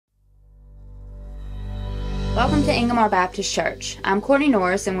Welcome to Ingomar Baptist Church. I'm Courtney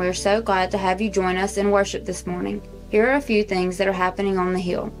Norris, and we're so glad to have you join us in worship this morning. Here are a few things that are happening on the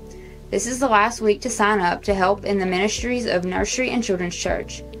Hill. This is the last week to sign up to help in the ministries of Nursery and Children's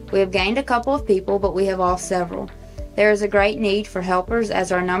Church. We have gained a couple of people, but we have lost several. There is a great need for helpers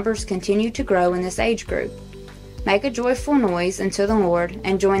as our numbers continue to grow in this age group. Make a joyful noise unto the Lord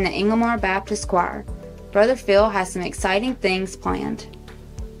and join the Ingomar Baptist Choir. Brother Phil has some exciting things planned.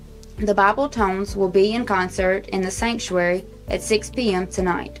 The Bible Tones will be in concert in the sanctuary at 6 p.m.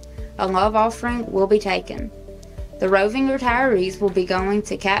 tonight. A love offering will be taken. The roving retirees will be going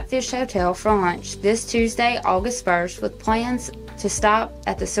to Catfish Hotel for lunch this Tuesday, August 1st, with plans to stop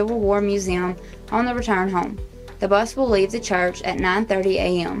at the Civil War Museum on the return home. The bus will leave the church at 9:30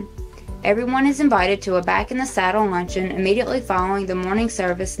 a.m. Everyone is invited to a Back in the Saddle luncheon immediately following the morning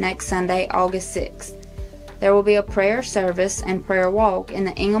service next Sunday, August 6th. There will be a prayer service and prayer walk in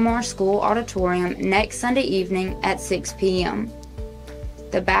the Ingomar School Auditorium next Sunday evening at 6 p.m.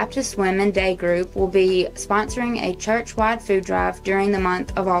 The Baptist Women Day Group will be sponsoring a church-wide food drive during the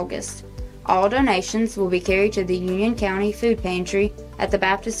month of August. All donations will be carried to the Union County Food Pantry at the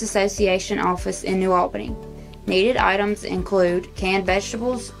Baptist Association office in New Albany. Needed items include canned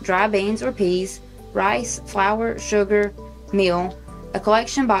vegetables, dry beans or peas, rice, flour, sugar, meal. A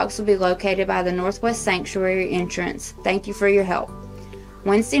collection box will be located by the Northwest Sanctuary entrance. Thank you for your help.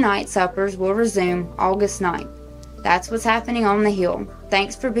 Wednesday night suppers will resume August 9th. That's what's happening on the Hill.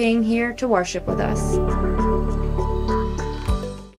 Thanks for being here to worship with us.